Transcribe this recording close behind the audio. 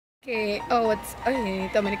Okay, what's... Ay,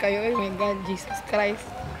 tama ni kayo. Oh my God, Jesus Christ.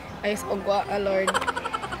 Ayos ogwa, Lord.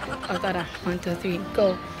 Tara. 1, 2, 3,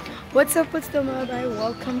 go. What's up, mga bay?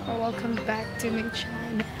 Welcome back to my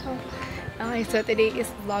channel. Okay, so today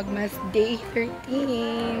is Vlogmas Day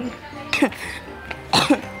 13.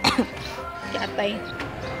 Yatay.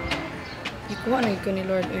 Ikuha na ikaw ni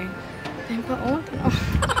Lord, eh. Tayo pa, tanaw.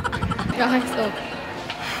 Okay, so...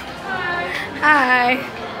 Hi!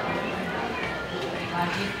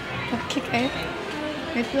 Okay, kayo.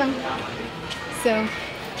 Wait lang. So,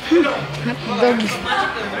 hotdog.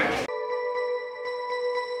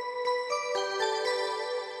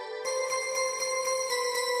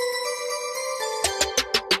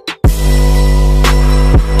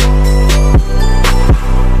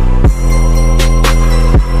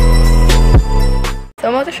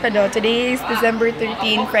 So, mo to siya daw. Today is December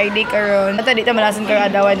 13, Friday karon. Ito, dito malasan kayo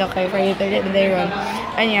adawan no kay Friday 13 na day ron.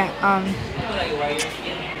 Anya,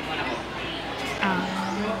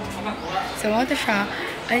 so, mo to siya.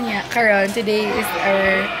 Anya, karon, today is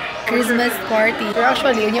our Christmas party. Pero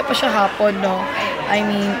actually, unya pa siya hapon, no? I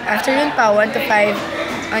mean, afternoon pa, 1 to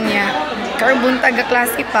 5. Anya, karon buntag ka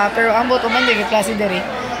klase pa, pero ang boto man yung klase diri.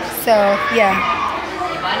 So, yeah.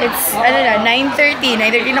 It's, 9:30.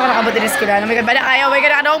 9:30 na ako nakabot din sa eskwela. Oh my God, bala kayo. Oh my God,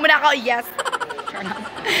 nakadawag mo na ako. Yes!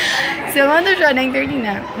 So, ano siya? 9:30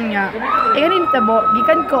 na. Nga. Ganun tabo.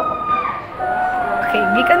 Gikan ko. Okay,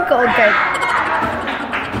 gikan ko. Okay.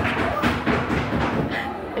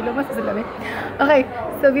 Ay, lumas sa labi. Okay,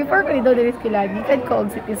 so before ko nito din sa eskwela, gikan ko og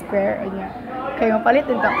City Square. Nga. Kaya mapalit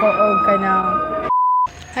din ako og kanang...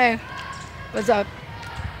 Hey, what's up?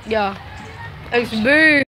 Yeah.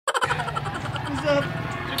 XB! What's up?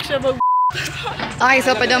 Trixia Gloritz. Okay,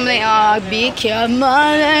 so padam na yung BQ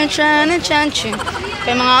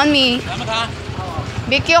kaya mga on me.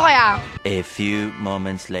 BQ kaya? A few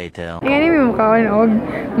moments later. Ngayon may mukhawan og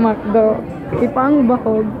McDo. Ipang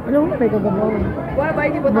bahog. Ano mo may kagabahog? Wala ba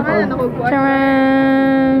yung butangan na nakagkuhan?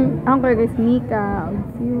 Charan! Ako kayo guys, Mika.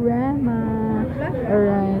 Si Rema.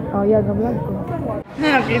 Alright. Oh, yeah, gablog ko.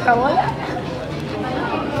 Nakita wala?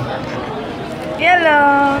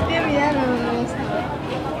 Yellow! Team Yellow!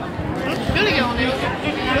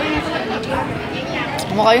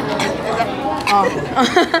 Mo kayo? Oh.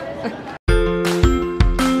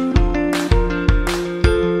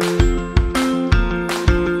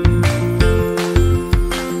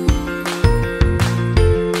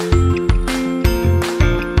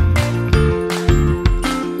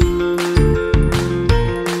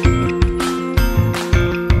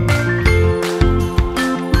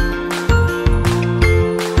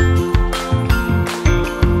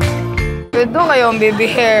 Ito kayo ang baby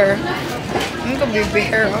hair. Ano ka baby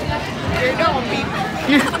hair? Ito akong baby.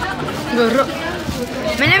 Guro.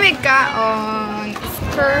 Malamig ka on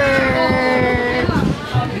skirt.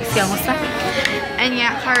 Bigsiyan ko sa.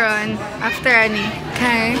 Anya, karon after ani.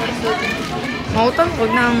 Okay. Mautan ko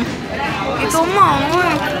ng ito mo.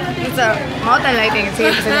 Ito, mautan lighting.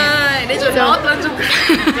 Sige, sige. Hindi, mautan lang dyan.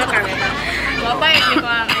 Wapay, hindi ko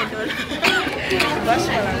ang idol. Bash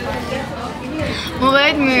ka lang.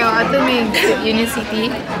 Mabait mo yung ato may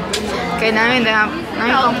Unicity. Kaya namin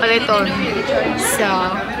pang paliton. So,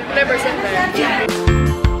 100% there.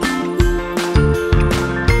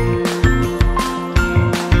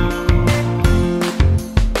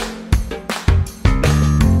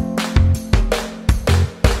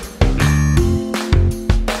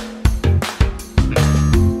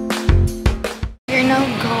 You're now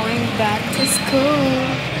going back to school.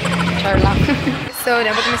 Char lang. So,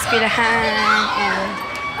 dapat may espilahan and...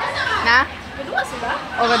 Na? Gaduwa sila?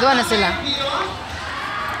 O, gaduwa na sila.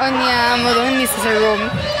 O niya, mo doon misa sa room.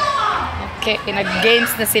 Okay,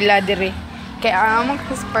 nag-games na sila diri. Kaya ang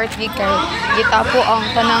mga party kay gita po ang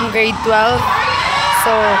tanang grade 12.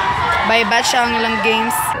 So, by batch ang ilang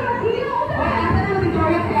games.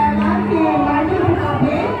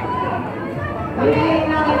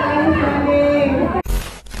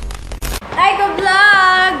 Ay, go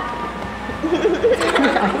vlog!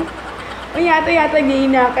 Uy, yata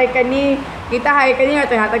gina kay kani. Kita hay kani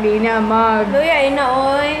yata gina mag. Luya, ina,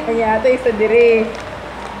 oy. Kaya yata isa dire.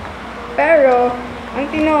 Pero, ang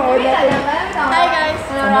tinuod natin. Hi, guys.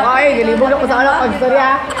 Ay, galibog ako sa anak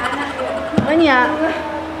pagstorya. Anya,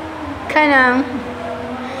 kanang,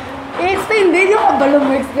 i-explain din yung kabalo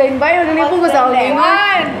mo explain ba? Yung galibog ko sa akin.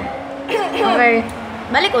 Okay.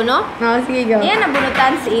 Balik uno? No, sige, go. Iyan,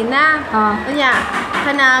 nabunutan si Ina. Unya,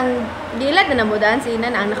 kanang dilat na nabunutan si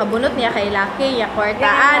Ina na ang nakabunot niya kay Laki, ya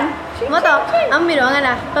kwartaan. Mo to, ang minuangan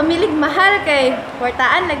na, pamilig mahal kay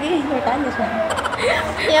kwartaan lagi. Kwartaan niya siya.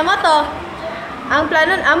 Iya mo to, Ang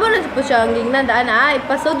plano, amo na po siya ang gingnan daan na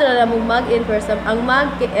ipasod na mong mag-in for some ang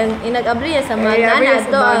inag-abri niya sa mag nana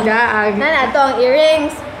to ang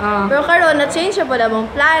earrings. Pero karon na change siya po na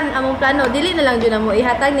among plano dili na lang jud na mo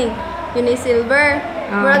ihatag ning yun ni silver.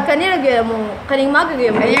 Murag kanila gyud mo kaning mag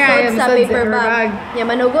gyud mo isod sa paper bag. Nya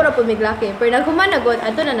manugo ra po miglaki. Pero naghumanagod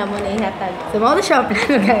ato na namo ni ihatag. So mo to shop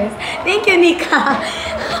guys. Thank you Nika.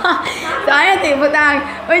 So ayun tayo butang.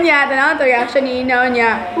 Unya tanaw to reaction ni Ina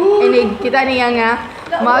niya. Inig kita niya nga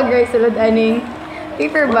mag sulod aning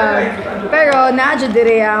paper bag. Pero na jud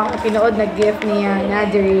dire ang pinuod na gift niya na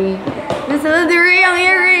dire. Nasulod dire ang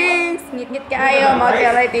earrings. Ngit-ngit kayo,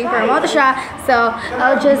 mag-lighting for mo to siya. So,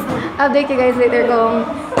 I'll just update you guys later kung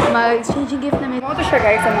mag-exchange gift namin. Mo to siya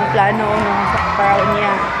guys, sa mga plano no, sa paraon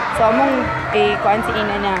niya. So, among kuan si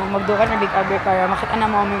Ina na magdukan na big abri para makita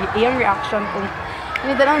na mo iyang reaction kung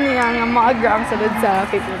nitanaw niya nga mag-gram sulod sa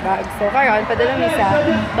paper bag. So, karon padala niya sa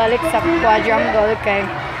balik sa quadrangle kay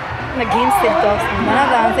nag-hinted to. So,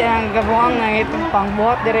 manatang silang gabuhang na itong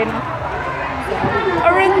pangbuhat din. So,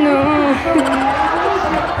 alright no.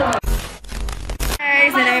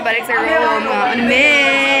 Guys, na namin balik sa room.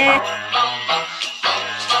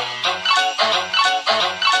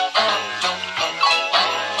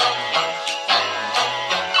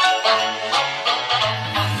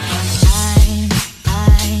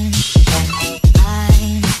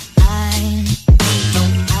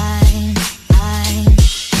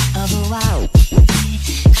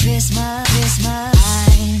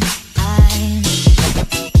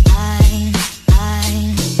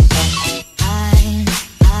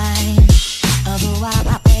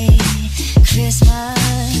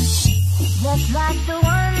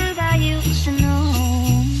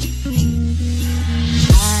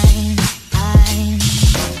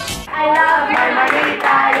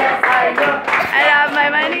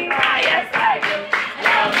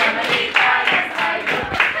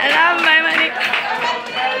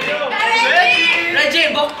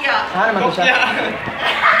 Ano naman siya?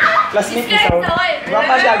 Classmate ni Sao.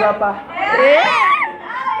 Guwapa siya, guwapa.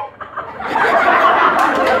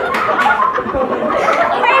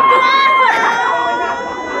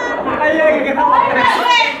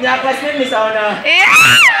 Nya classmate ni Sao na.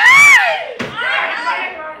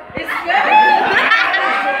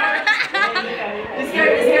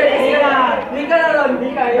 Di ka na lang, di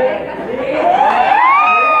ka.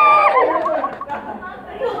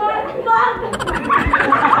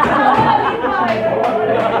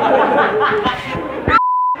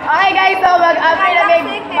 Okay guys, so mag-upgrade na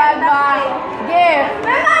big bag gift.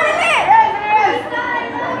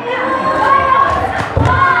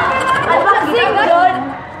 Unboxing good.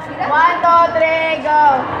 1, 2, 3, go!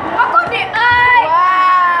 Ako di ay.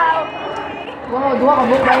 Wow! Wow, duha ka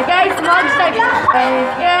book ba? Guys, mag-shag.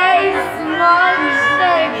 Guys,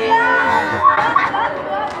 mag-shag.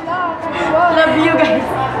 Love you guys.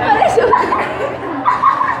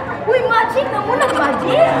 Uy, magic na muna,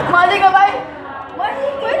 magic. Mali ka ba?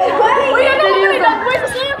 Uy, ano mo may nag-boy sa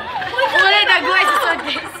sa'yo? Wala nag-boy sa sa'yo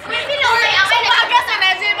guys. Sumaga sa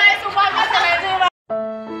medyo ba? Sumaga sa medyo ba?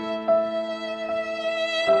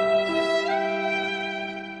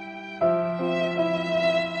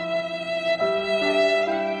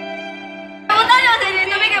 Punta niyo sa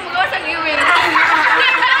inyo, may kamagawa sa viewing.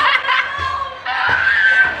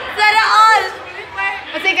 Sana all!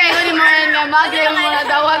 Kasi kayo ni Moran nga, mag-yung mga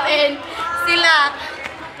dawatin sila.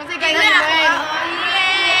 Kasi kayo ni Moran.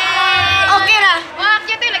 Okay na.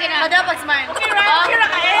 Cute yung lagi na. Dapat smart. Okay ra kain.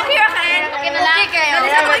 Okay na lang. Okay kayo.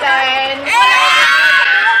 Dapat kain.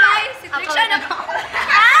 Si Trixia na po.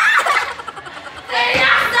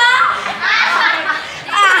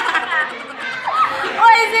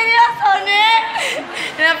 Uy, seryoso ni?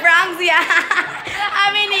 Na-prank siya.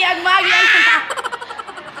 Amin ni Agmag yan.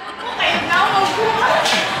 Okay na,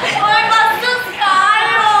 magbukas. Uy, bastos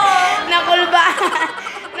kayo. Nakulbaan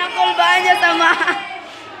niya sa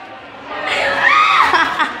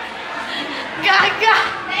Gaga!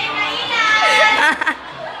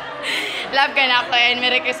 Love ka na ako and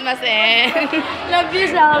Merry Christmas Love you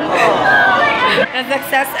Sam!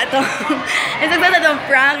 Na-success atong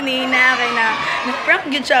prank ni Ina kay na na-prank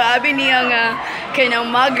yun siya. Abi niya nga kay na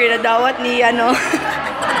mag-ir na dawat ni ano.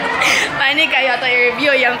 Pani kayo ito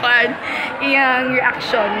i-review yung card. Iyang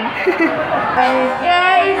reaction.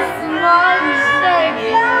 Guys! Mag-shag!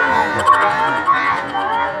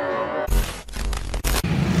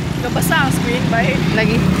 Kapasa ang screen ba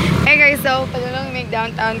lagi. Hey guys, so padulong make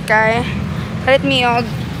downtown kay palit me og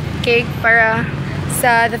cake para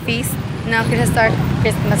sa the feast na kinastart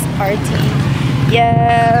Christmas party.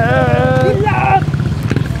 Yeah!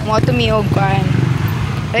 Mo to me og kan.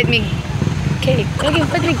 Palit me cake. Lagi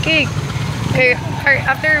palit me cake. Kay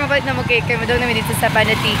after mabalik na mo kay madaw namin dito sa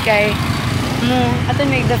Panati kay ato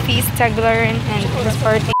make the feast tag Lauren and this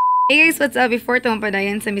party. Hey guys, what's up? Before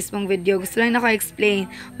padayon sa mismong video, gusto lang na ko explain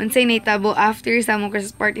unsay naitabo after sa among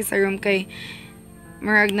Christmas party sa room kay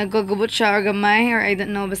marag nagkagubot siya or gamay or I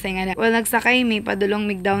don't know basta nga. Well, nagsakay may padulong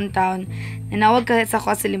mig downtown. Nanawag ka sa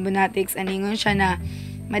ko sa Limbonatics. Aningon siya na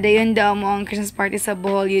madayon daw mo ang Christmas party sa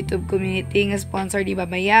Bohol YouTube community nga sponsor di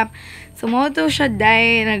babayap. So mo to siya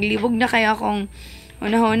dai naglibog na kaya akong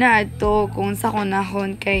una-una adto kung sa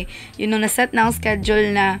kunahon kay na-set na ang schedule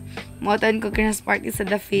na motan ko Christmas party sa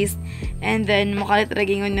The Feast and then makalit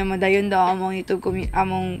ragingon na madayon daw among YouTube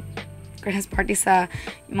among Christmas party sa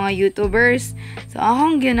mga YouTubers. So,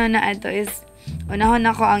 akong gano'n na ito is, unahon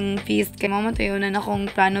ako ang feast. Kaya mama to yun na akong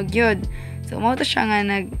plano gyud. So, mo to siya nga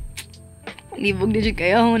libog na dyan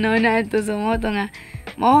kayo. Unahon na ito. So, mo to nga,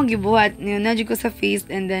 mo akong gibuhat. Yun na dyan ko sa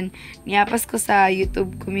feast. And then, niyapas ko sa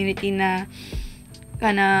YouTube community na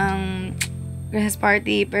kanang Christmas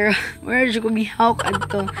party. Pero, wala dyan ko gihawk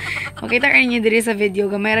adto. Makita rin niyo diri sa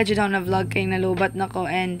video. Gamay dyan ako na vlog kay nalubat na ko.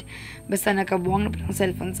 And, basta nakabuwang na pa ng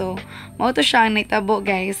cellphone. So, mauto siya ang naitabo,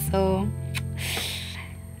 guys. So,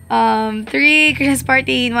 3 Christmas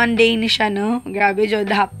party in one day ni siya, no? Grabe, jo,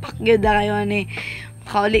 dapak yun na kayo, ni.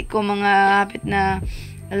 Makauli ko mga hapit na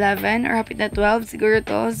 11 or hapit na 12, siguro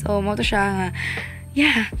to. So, mauto siya nga,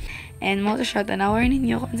 yeah. And mauto siya, tanawar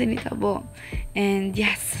ninyo kung saan naitabo. And,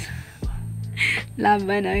 yes.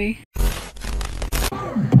 Laban, ay.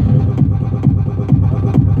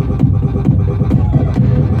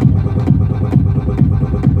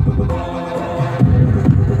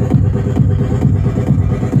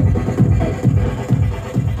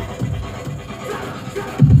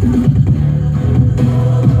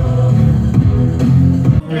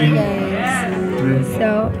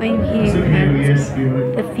 So, I'm here at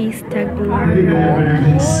the Feast Tag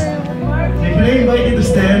Gloritz. Can I invite you to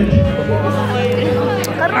stand?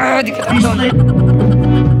 Di ka takot.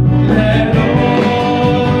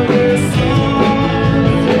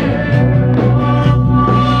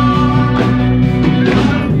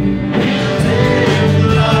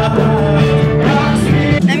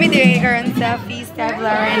 Nami din karon sa Feast Tag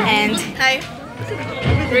Gloritz and Hi.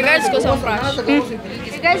 Regards ko sa crush.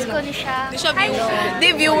 Guys, ko ni siya. Di siya viewer.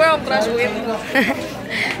 Di viewer ang crush ko yun.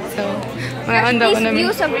 so, mga ando ko Please namin.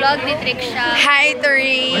 view sa vlog ni Trixia. Hi,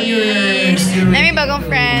 Therese! Nami bagong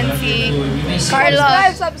friend, si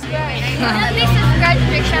Carlos. Subscribe. Please subscribe to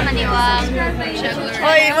Trixia maniwang.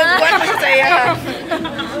 Oy, magbuwan pa siya sa iya.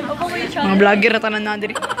 Mga vlogger na tanan na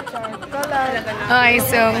diri. Okay,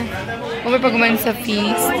 so, may pagkuman sa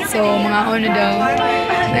feast. So, mga ano daw.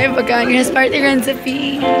 Ay, pagka-Christmas party run sa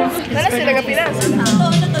feast. Sana sila kapilas.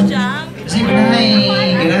 Kasi manay,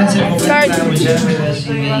 gracias po kanta mo dyan.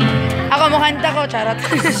 Ako, mukanta ko, charot.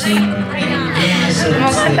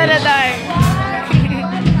 Mukanta na tayo.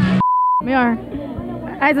 Mayor.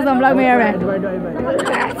 Ay, ito sa vlog, Mayor.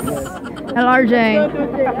 LRJ.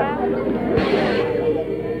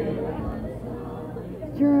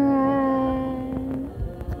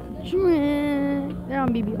 There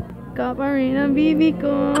ang bibi. Ka pa rin ang bibi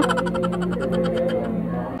ko. Ano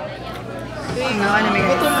ka na may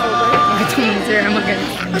gutom mo ba? Gutom mo, sir.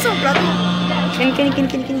 Magaling. Asa ang plato? Kini.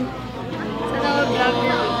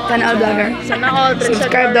 Sana all vlogger. Sana all.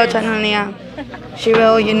 Subscribe daw channel niya. She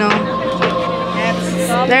will, you know.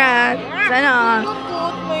 Lahat. Sana all.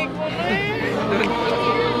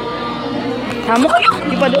 Tama kayo.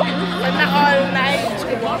 Di pa doon. Sana all night.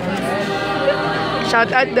 Shout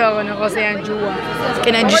out daw ako na ko sa yung Juwa.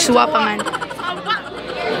 Kina Joshua pa man.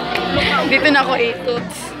 Dito na ako 8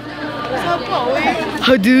 tots.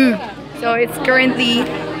 Hadu! So it's currently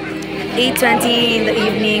 8:20 in the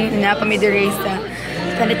evening. Napamidere sa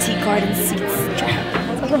Panati Garden Suites.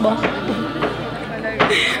 Saan ba?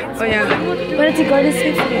 Oh yeah. Panati Garden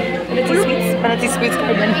Suites. Panati Suites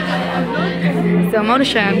Garden. So mo na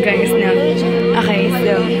siya guys na. Okay,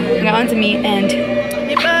 so nga on to me and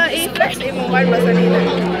Di ba i-flex mo card ba sa nila?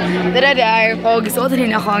 Dada, gusto ko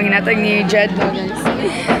rin ako ang inatag ni Jed mo guys.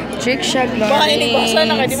 Trixia Gloritz. Baka inibasa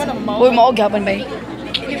na kayo, di ba nang mao? Uy, maog hapon ba?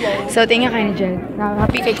 So, tingnan kayo ni Jed.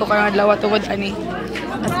 Happy kay ko karang adlaw tuwad ani.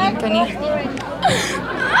 As in ka ni.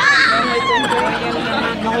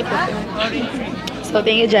 So,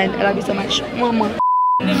 thank you Jed. I love you so much. Mama.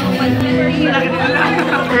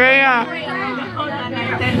 Rhea.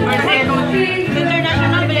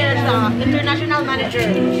 International manager.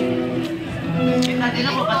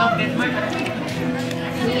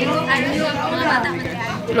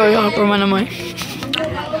 Loyal ka pa naman.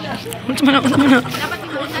 Unsa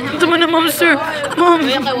man na, ma'am, sir. Ma'am.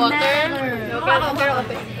 Kaya kay water.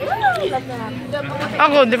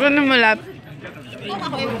 Ako, di ko na malap.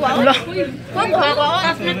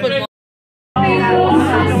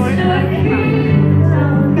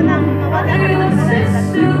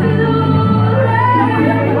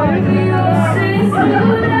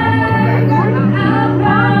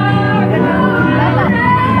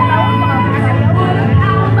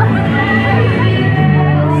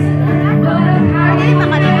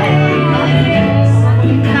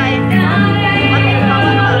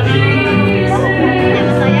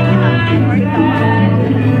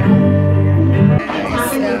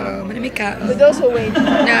 For those who wait.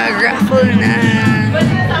 Nag-raffle na.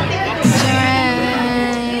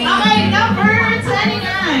 Okay, number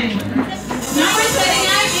 29. Number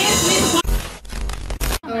 29 is Miss.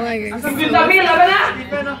 Oh my God.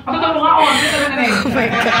 Oh my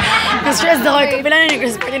God. Na-stress ako. Kapila na ni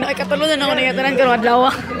Chris. Pwede na ikatulo na ako nagatanan ka ng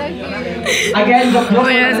adlaw. Again, Oh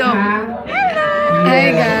yeah, so.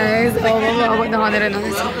 Hi guys. Oh, mababot na ako na rin.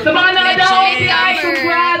 Sa mga nakadaw, guys,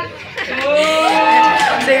 congrats!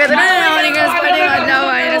 So, ikatulo na ako ni Chris. Pwede yung adlaw.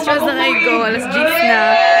 Na-stress na kayo ko. Alas 10 na.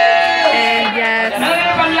 And yes.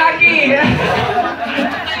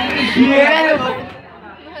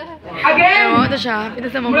 Again! Ewan ko siya. Pita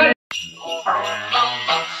sa mga